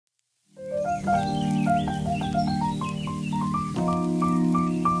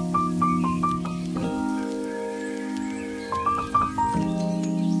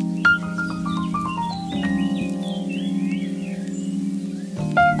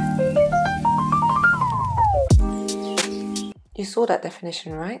You saw that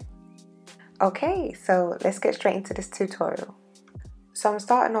definition, right? Okay, so let's get straight into this tutorial. So I'm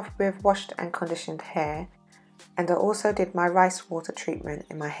starting off with washed and conditioned hair, and I also did my rice water treatment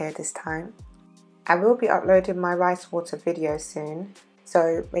in my hair this time. I will be uploading my rice water video soon,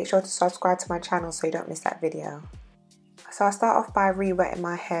 so make sure to subscribe to my channel so you don't miss that video. So I'll start off by re-wetting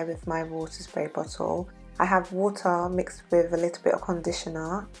my hair with my water spray bottle. I have water mixed with a little bit of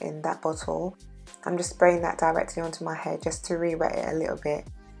conditioner in that bottle. I'm just spraying that directly onto my hair just to re-wet it a little bit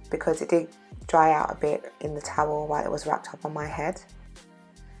because it did dry out a bit in the towel while it was wrapped up on my head.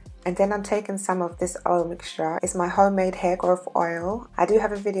 And then I'm taking some of this oil mixture. It's my homemade hair growth oil. I do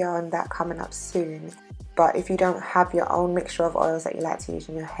have a video on that coming up soon, but if you don't have your own mixture of oils that you like to use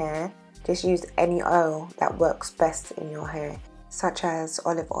in your hair, just use any oil that works best in your hair, such as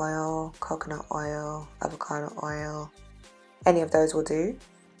olive oil, coconut oil, avocado oil, any of those will do.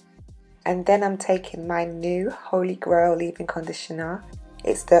 And then I'm taking my new Holy Grail leave-in conditioner.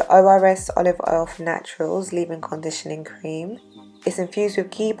 It's the ORS Olive Oil for Naturals Leave-in Conditioning Cream. It's infused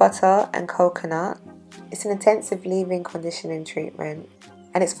with ghee butter and coconut. It's an intensive leave-in conditioning treatment,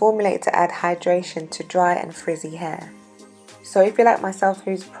 and it's formulated to add hydration to dry and frizzy hair. So if you're like myself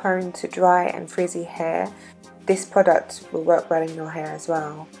who's prone to dry and frizzy hair, this product will work well in your hair as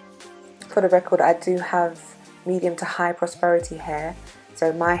well. For the record, I do have medium to high prosperity hair,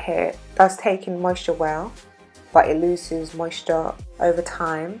 so my hair does take in moisture well, but it loses moisture over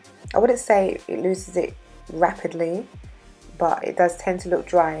time. I wouldn't say it loses it rapidly, but it does tend to look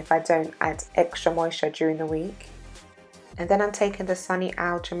dry if I don't add extra moisture during the week. And then I'm taking the Sunny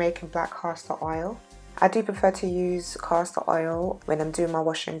Owl Jamaican Black Castor Oil. I do prefer to use castor oil when I'm doing my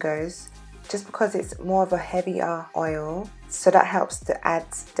wash and goes, just because it's more of a heavier oil, so that helps to add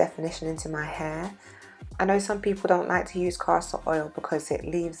definition into my hair. I know some people don't like to use castor oil because it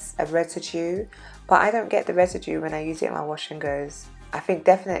leaves a residue, but I don't get the residue when I use it in my wash and goes. I think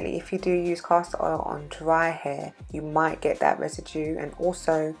definitely if you do use castor oil on dry hair, you might get that residue, and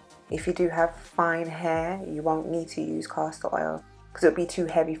also if you do have fine hair, you won't need to use castor oil because it'll be too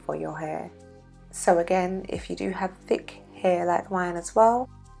heavy for your hair. So again, if you do have thick hair like mine as well,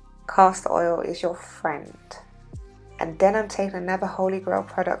 castor oil is your friend. And then I'm taking another Holy Grail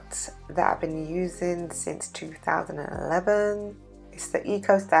product that I've been using since 2011. It's the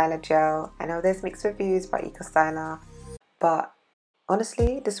Eco Styler Gel. I know there's mixed reviews by Eco Styler, but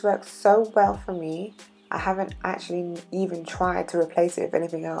honestly, this works so well for me. I haven't actually even tried to replace it with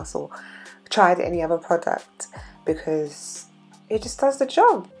anything else or tried any other product because it just does the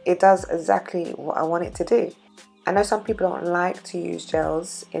job. It does exactly what I want it to do. I know some people don't like to use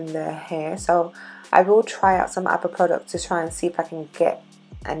gels in their hair, so I will try out some other products to try and see if I can get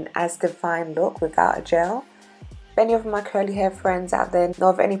an as defined look without a gel. If any of my curly hair friends out there know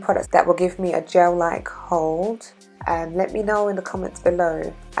of any products that will give me a gel-like hold, let me know in the comments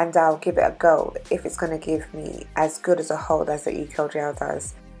below and I'll give it a go if it's going to give me as good as a hold as the Eco Gel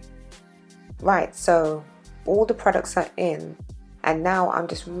does. Right, so all the products are in, and now I'm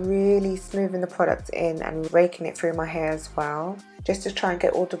just really smoothing the product in and raking it through my hair as well, just to try and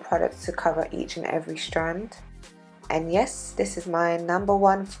get all the products to cover each and every strand. And yes, this is my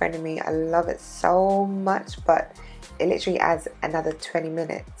 #1 frenemy. I love it so much, but it literally adds another 20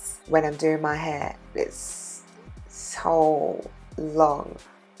 minutes when I'm doing my hair. It's so long,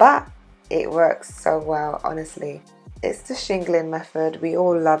 but it works so well, honestly. It's the shingling method. We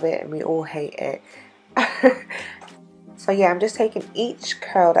all love it and we all hate it. So yeah, I'm just taking each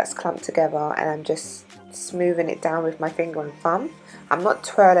curl that's clumped together and I'm just smoothing it down with my finger and thumb. I'm not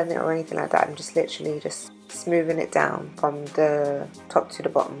twirling it or anything like that. I'm just literally just smoothing it down from the top to the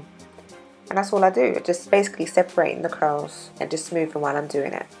bottom. And that's all I do. Just basically separating the curls and just smoothing while I'm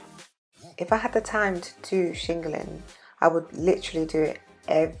doing it. If I had the time to do shingling, I would literally do it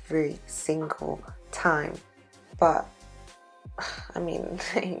every single time. But I mean,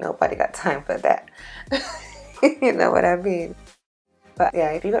 ain't nobody got time for that. You know what I mean? But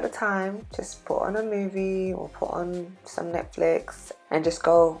yeah, if you got the time, just put on a movie or put on some Netflix and just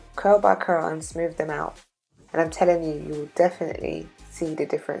go curl by curl and smooth them out. And I'm telling you, you will definitely see the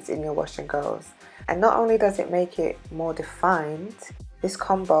difference in your wash and goes. And not only does it make it more defined, this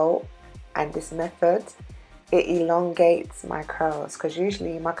combo and this method, it elongates my curls, because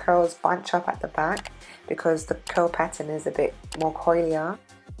usually my curls bunch up at the back because the curl pattern is a bit more coilier.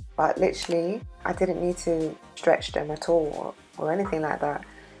 But literally, I didn't need to stretch them at all or anything like that.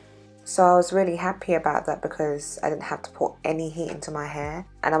 So I was really happy about that because I didn't have to put any heat into my hair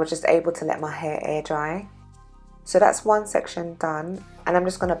and I was just able to let my hair air dry. So that's one section done, and I'm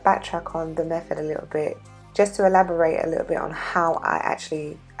just going to backtrack on the method a little bit just to elaborate a little bit on how I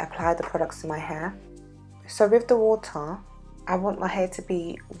actually apply the products to my hair. So with the water, I want my hair to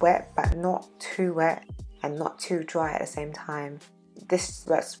be wet but not too wet and not too dry at the same time. This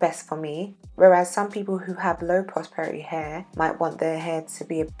works best for me. Whereas some people who have low prosperity hair might want their hair to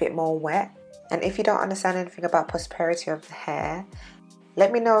be a bit more wet. And if you don't understand anything about prosperity of the hair,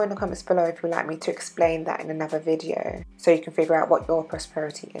 let me know in the comments below if you'd like me to explain that in another video so you can figure out what your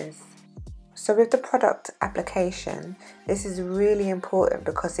prosperity is. So with the product application, this is really important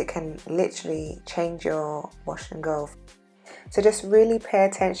because it can literally change your wash and go. So just really pay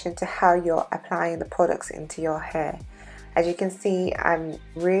attention to how you're applying the products into your hair. As you can see, I'm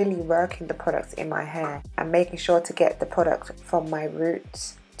really working the products in my hair. I'm making sure to get the product from my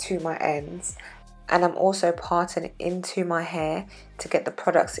roots to my ends. And I'm also parting into my hair to get the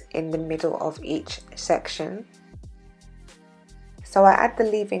products in the middle of each section. So I add the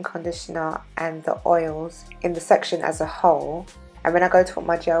leave-in conditioner and the oils in the section as a whole. And when I go to put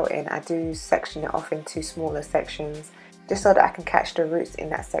my gel in, I do section it off into smaller sections, just so that I can catch the roots in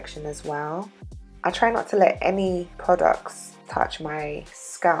that section as well. I try not to let any products touch my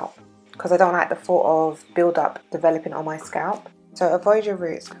scalp because I don't like the thought of build-up developing on my scalp. So avoid your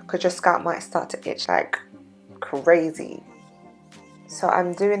roots because your scalp might start to itch like crazy. So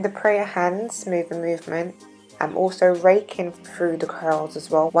I'm doing the prayer hand smoothing movement. I'm also raking through the curls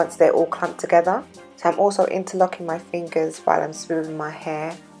as well once they're all clumped together. So I'm also interlocking my fingers while I'm smoothing my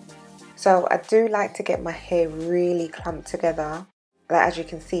hair. So I do like to get my hair really clumped together. Like as you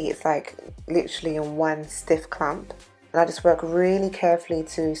can see, it's like literally in one stiff clump. And I just work really carefully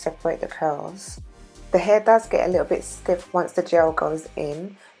to separate the curls. The hair does get a little bit stiff once the gel goes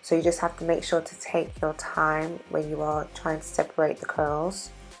in. So you just have to make sure to take your time when you are trying to separate the curls,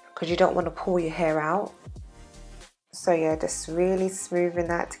 because you don't want to pull your hair out. So yeah, just really smoothing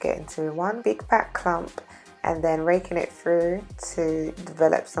that to get into one big fat clump and then raking it through to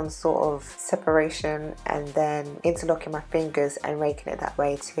develop some sort of separation, and then interlocking my fingers and raking it that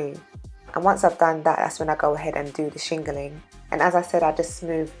way too. And once I've done that, that's when I go ahead and do the shingling. And as I said, I just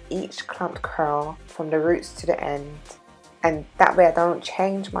smooth each clumped curl from the roots to the end. And that way I don't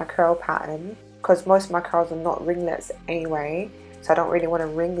change my curl pattern, because most of my curls are not ringlets anyway. So I don't really want to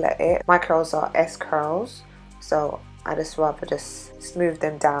ringlet it. My curls are S curls. So I just rather just smooth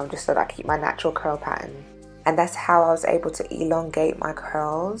them down just so that I keep my natural curl pattern. And that's how I was able to elongate my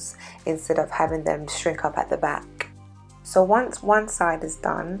curls instead of having them shrink up at the back. So once one side is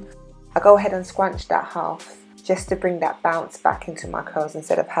done, I go ahead and scrunch that half just to bring that bounce back into my curls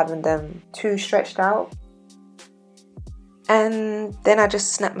instead of having them too stretched out. And then I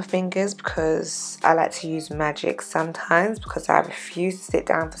just snap my fingers because I like to use magic sometimes because I refuse to sit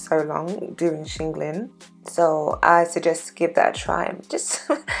down for so long doing shingling. So I suggest give that a try.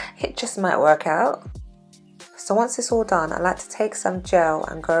 It just might work out. So once it's all done, I like to take some gel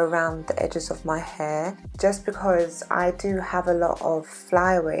and go around the edges of my hair, just because I do have a lot of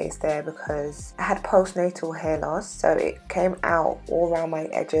flyaways there because I had postnatal hair loss, so it came out all around my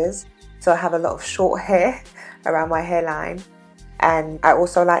edges. So I have a lot of short hair around my hairline, and I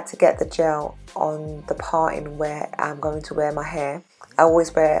also like to get the gel on the parting where I'm going to wear my hair. I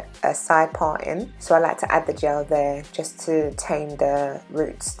always wear a side parting, so I like to add the gel there just to tame the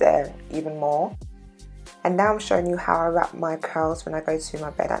roots there even more. And now I'm showing you how I wrap my curls when I go to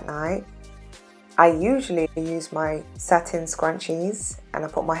my bed at night. I usually use my satin scrunchies and I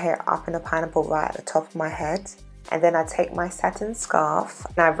put my hair up in a pineapple right at the top of my head. And then I take my satin scarf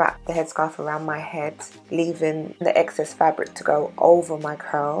and I wrap the headscarf around my head, leaving the excess fabric to go over my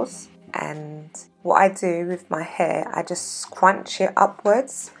curls. And what I do with my hair, I just scrunch it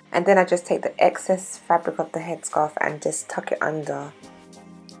upwards, and then I just take the excess fabric of the headscarf and just tuck it under.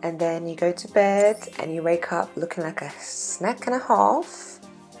 And then you go to bed and you wake up looking like a snack and a half.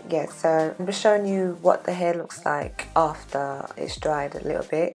 Yeah, so I'm just showing you what the hair looks like after it's dried a little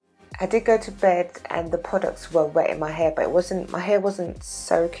bit. I did go to bed and the products were wet in my hair, but my hair wasn't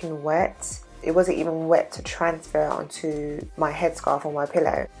soaking wet. It wasn't even wet to transfer onto my headscarf or my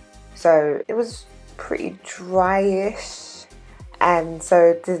pillow. So it was pretty dryish. And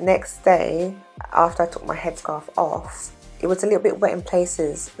so the next day, after I took my headscarf off, it was a little bit wet in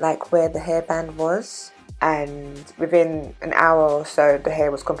places, like where the hairband was. And within an hour or so, the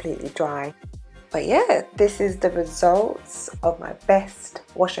hair was completely dry. But yeah, this is the results of my best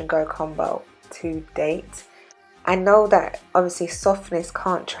wash and go combo to date. I know that obviously softness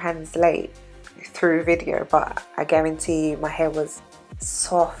can't translate through video, but I guarantee you my hair was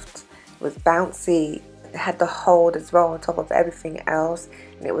soft, it was bouncy, it had the hold as well on top of everything else,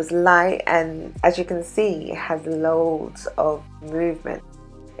 and it was light, and as you can see, it has loads of movement.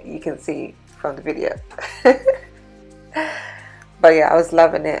 You can see from the video. But yeah, I was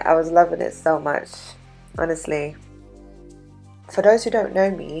loving it. I was loving it so much, honestly. For those who don't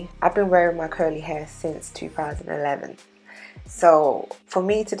know me, I've been wearing my curly hair since 2011. So for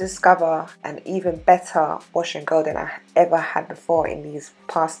me to discover an even better wash and go than I ever had before in these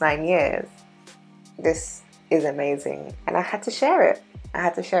past 9 years, this is amazing, and I had to share it. I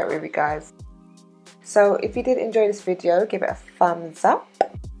had to share it with you guys. So if you did enjoy this video, give it a thumbs up.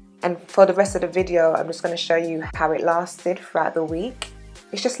 And for the rest of the video, I'm just going to show you how it lasted throughout the week.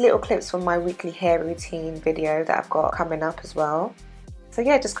 It's just little clips from my weekly hair routine video that I've got coming up as well. So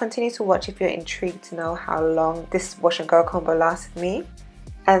yeah, just continue to watch if you're intrigued to know how long this wash and go combo lasted me.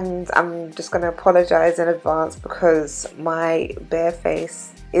 And I'm just going to apologise in advance because my bare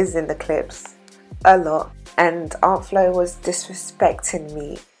face is in the clips a lot. And Aunt Flo was disrespecting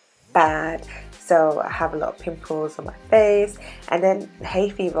me bad. So I have a lot of pimples on my face, and then hay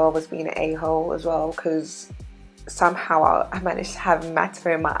fever was being an a-hole as well because somehow I managed to have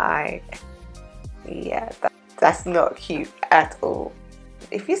matter in my eye. Yeah, that's not cute at all.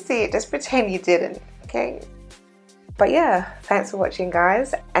 If you see it, just pretend you didn't, okay? But yeah, thanks for watching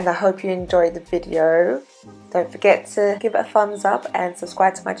guys, and I hope you enjoyed the video. Don't forget to give it a thumbs up and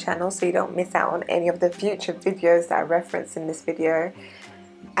subscribe to my channel so you don't miss out on any of the future videos that I reference in this video.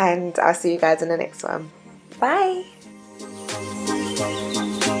 And I'll see you guys in the next one. Bye!